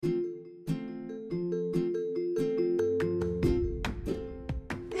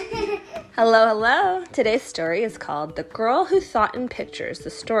Hello, hello. Today's story is called The Girl Who Thought in Pictures,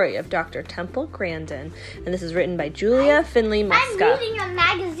 the story of Dr. Temple Grandin. And this is written by Julia Finley Muska. I'm reading a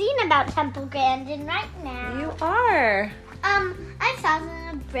magazine about Temple Grandin right now. You are. I saw them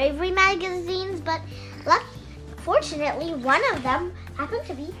in Bravery magazines, but fortunately, one of them happened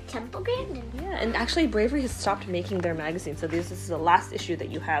to be Temple Grandin. Yeah, and actually Bravery has stopped making their magazine, so this is the last issue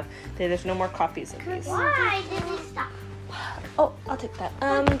that you have. There's no more copies of these. Why did they stop? Oh, I'll take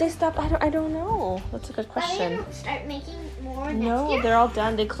that. They stopped. I don't know. That's a good question. They don't start making more next No, year? they're all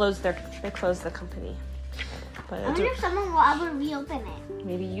done. They closed the company. But I wonder if someone will ever reopen it.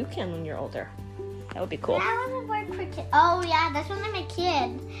 maybe you can when you're older. That would be cool. I want to work for kids. Oh yeah, that's when I'm a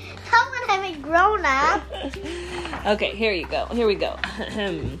kid. Not when I'm a grown up. Okay, here you go. Here we go.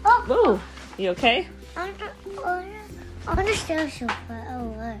 Oh. Ooh, you okay? I want to stay with you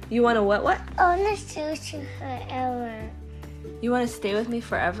forever. You want to what? I want to stay with you forever. You want to stay with me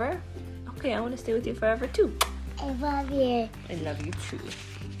forever? Okay, I want to stay with you forever too. I love you. I love you too.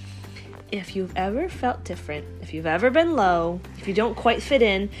 If you've ever felt different, if you've ever been low, if you don't quite fit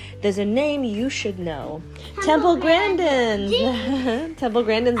in, there's a name you should know. Temple Grandin. Temple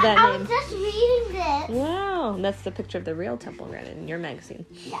Grandin's that I name. was just reading this. Wow, and that's the picture of the real Temple Grandin in your magazine.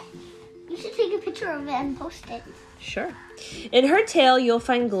 Yeah. You should take a picture of it and post it. Sure. In her tale, you'll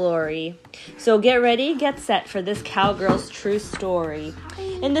find glory. So get ready, get set for this cowgirl's true story.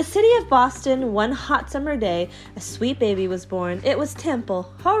 In the city of Boston, one hot summer day, a sweet baby was born. It was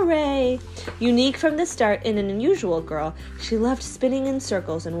Temple. Hooray! Unique from the start and an unusual girl, she loved spinning in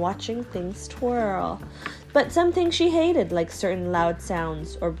circles and watching things twirl. But some things she hated, like certain loud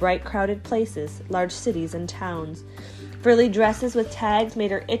sounds or bright crowded places, large cities and towns. Frilly dresses with tags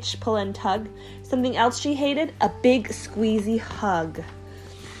made her itch, pull, and tug. Something else she hated, a big, squeezy hug.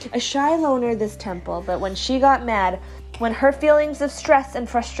 A shy loner, this Temple, but when she got mad, when her feelings of stress and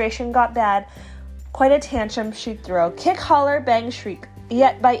frustration got bad, quite a tantrum she'd throw. Kick, holler, bang, shriek.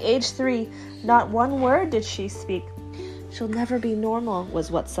 Yet by age 3, not one word did she speak. She'll never be normal,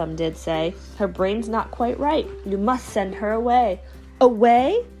 was what some did say. Her brain's not quite right. You must send her away.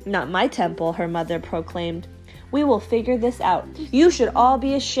 Away? Not my Temple, her mother proclaimed. We will figure this out. You should all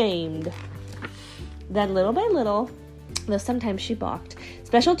be ashamed. Then little by little, though sometimes she balked,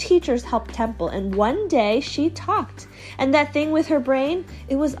 special teachers helped Temple, and one day she talked. And that thing with her brain,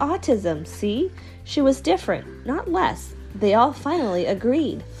 it was autism, see? She was different, not less. They all finally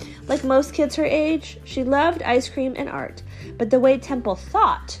agreed. Like most kids her age, she loved ice cream and art. But the way Temple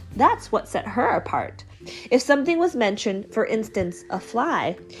thought, that's what set her apart. If something was mentioned, for instance, a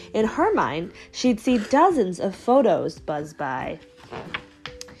fly, in her mind, she'd see dozens of photos buzz by.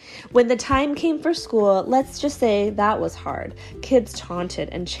 When the time came for school, let's just say that was hard. Kids taunted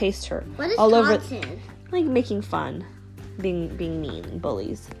and chased her. What is all taunted? over, like making fun, being mean,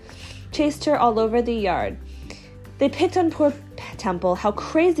 bullies. Chased her all over the yard. They picked on poor Temple, how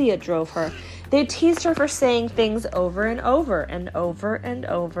crazy it drove her. They teased her for saying things over and over and over and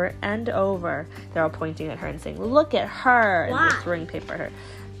over and over. They're all pointing at her and saying, look at her. Why? And they're throwing paper at her.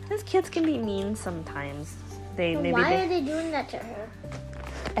 Because kids can be mean sometimes. Why are they doing that to her?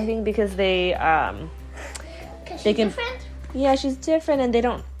 I think because they Because they she's can, different? Yeah, she's different, and they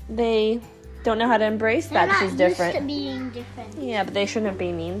don't know how to embrace They're that she's different. Used to being different. Yeah, but they shouldn't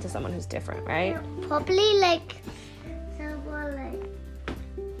be mean to someone who's different, right? Probably like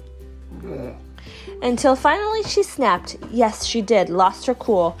Until finally she snapped. Yes, she did. Lost her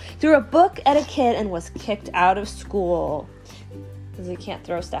cool. Threw a book at a kid and was kicked out of school. Because you can't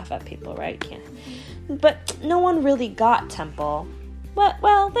throw stuff at people, right? Can't. But no one really got Temple. But,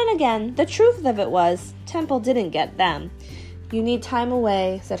 well, then again, the truth of it was, Temple didn't get them. You need time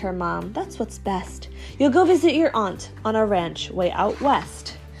away, said her mom. That's what's best. You'll go visit your aunt on a ranch way out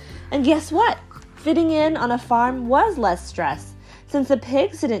west. And guess what? Fitting in on a farm was less stress. Since the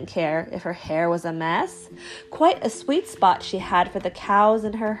pigs didn't care if her hair was a mess. Quite a sweet spot she had for the cows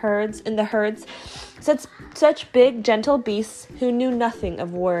in the herds, such big, gentle beasts who knew nothing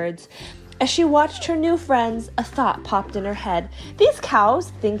of words. As she watched her new friends, a thought popped in her head. These cows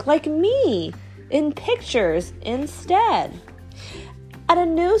think like me, in pictures instead. At a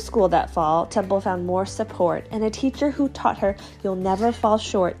new school that fall, Temple found more support and a teacher who taught her you'll never fall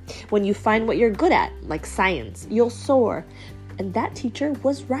short. When you find what you're good at, like science, you'll soar. And that teacher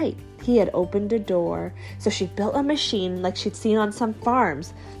was right. He had opened a door. So she built a machine like she'd seen on some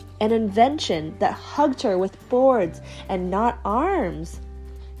farms. An invention that hugged her with boards and not arms.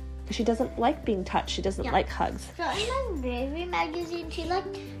 She doesn't like being touched. She doesn't like hugs. So in my Bravery magazine, she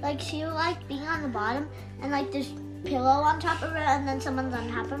liked being on the bottom and like there's pillow on top of her, and then someone's on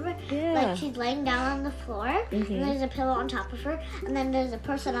top of her. Yeah. Like she's laying down on the floor, and there's a pillow on top of her, and then there's a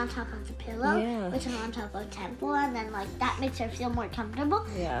person on top of the pillow, which is on top of Temple, and then like that makes her feel more comfortable.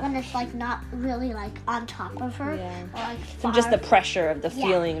 Yeah. When it's like not really like on top of her, or like far. Just the pressure of the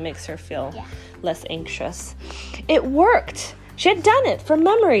feeling makes her feel less anxious. It worked. She had done it from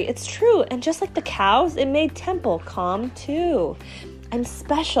memory. It's true. And just like the cows, it made Temple calm too. I'm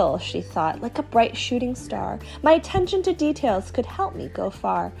special, she thought, like a bright shooting star. My attention to details could help me go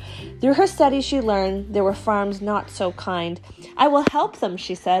far. Through her studies, she learned there were farms not so kind. I will help them,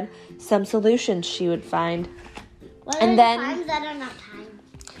 she said. Some solutions she would find. What are the farms that are not kind?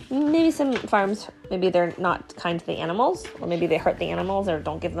 Maybe some farms, maybe they're not kind to the animals, or maybe they hurt the animals or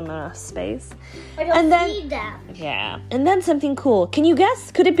don't give them enough space. Or don't feed them. Yeah. And then something cool. Can you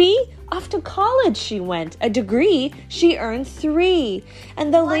guess? Could it be? Off to college she went. A degree, she earned 3.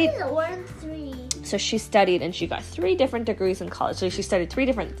 And the What is earn 3? So she studied and she got 3 different degrees in college. So she studied 3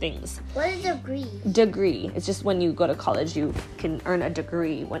 different things. What is a degree? Degree. It's just when you go to college, you can earn a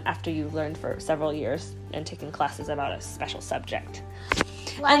degree after you've learned for several years and taken classes about a special subject.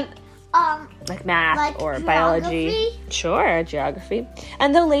 Like Math like or geography? biology. Sure, geography.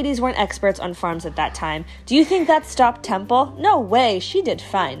 And though ladies weren't experts on farms at that time, do you think that stopped Temple? No way, she did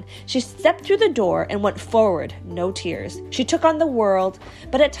fine. She stepped through the door and went forward, no tears. She took on the world,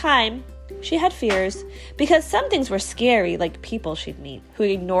 but at times she had fears, because some things were scary, like people she'd meet who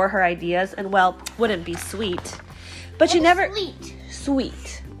ignore her ideas and, well, wouldn't be sweet. But she never...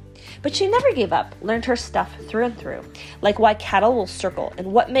 Sweet. But she never gave up, learned her stuff through and through, like why cattle will circle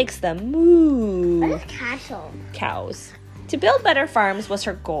and what makes them moo. What is cattle? Cows. To build better farms was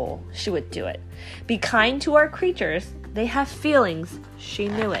her goal. She would do it. Be kind to our creatures. They have feelings. She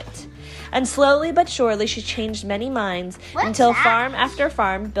knew it. And slowly but surely she changed many minds until farm after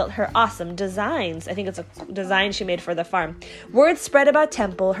farm built her awesome designs. I think it's a design she made for the farm. Word spread about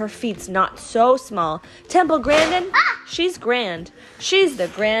Temple, her feet's not so small. Temple Grandin, she's grand. She's the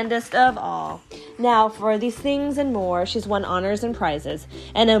grandest of all. Now, for these things and more, she's won honors and prizes.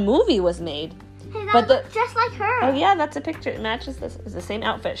 And a movie was made. Hey, that looks just like her. Oh yeah, that's a picture. It matches this. It's the same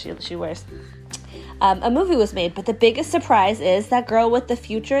outfit she wears. A movie was made, but the biggest surprise is that girl with the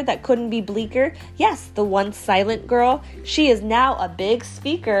future that couldn't be bleaker. Yes, the once silent girl. She is now a big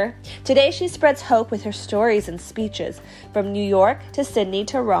speaker. Today she spreads hope with her stories and speeches. From New York to Sydney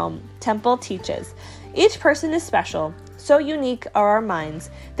to Rome, Temple teaches. Each person is special. So unique are our minds.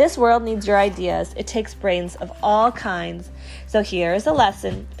 This world needs your ideas. It takes brains of all kinds. So here is a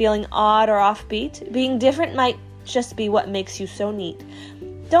lesson. Feeling odd or offbeat, being different might just be what makes you so neat.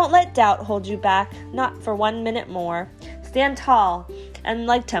 Don't let doubt hold you back, not for 1 minute more. Stand tall and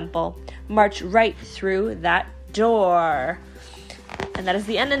like Temple, march right through that door. And that is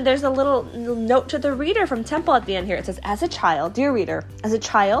the end. And there's a little note to the reader from Temple at the end here. It says, as a child, dear reader, as a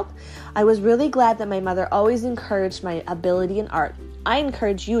child, I was really glad that my mother always encouraged my ability in art. I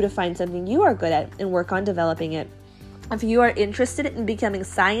encourage you to find something you are good at and work on developing it. If you are interested in becoming a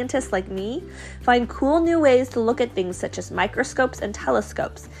scientist like me, find cool new ways to look at things such as microscopes and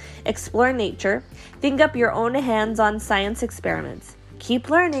telescopes. Explore nature. Think up your own hands-on science experiments. Keep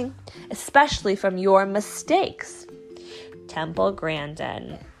learning, especially from your mistakes. Temple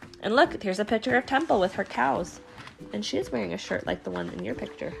Grandin. And look, here's a picture of Temple with her cows. And she is wearing a shirt like the one in your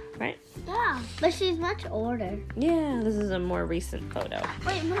picture, right? Yeah, but she's much older. Yeah, this is a more recent photo.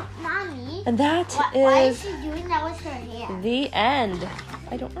 Wait, Mommy. And that why is she doing that with her hair? The end.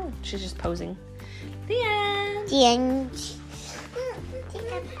 I don't know. She's just posing. The end. The end.